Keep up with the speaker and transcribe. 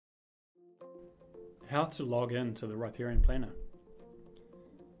How to log in to the Riparian Planner.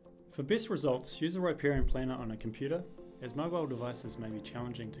 For best results, use the Riparian Planner on a computer, as mobile devices may be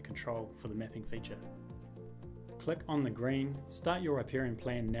challenging to control for the mapping feature. Click on the green Start Your Riparian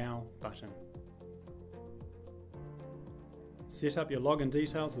Plan Now button. Set up your login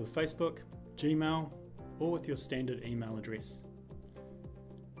details with Facebook, Gmail, or with your standard email address.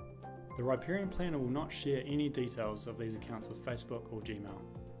 The Riparian Planner will not share any details of these accounts with Facebook or Gmail.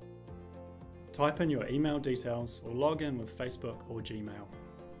 Type in your email details or log in with Facebook or Gmail.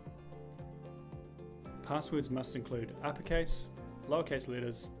 Passwords must include uppercase, lowercase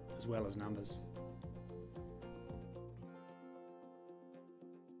letters, as well as numbers.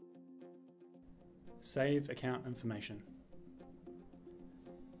 Save account information.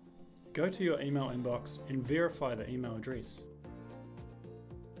 Go to your email inbox and verify the email address.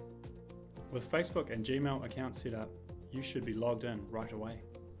 With Facebook and Gmail accounts set up, you should be logged in right away.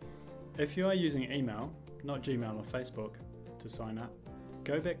 If you are using email, not Gmail or Facebook, to sign up,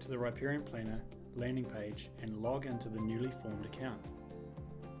 go back to the Riparian Planner landing page and log into the newly formed account.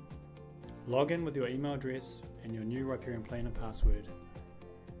 Log in with your email address and your new Riparian Planner password.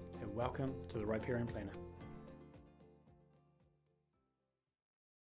 And welcome to the Riparian Planner.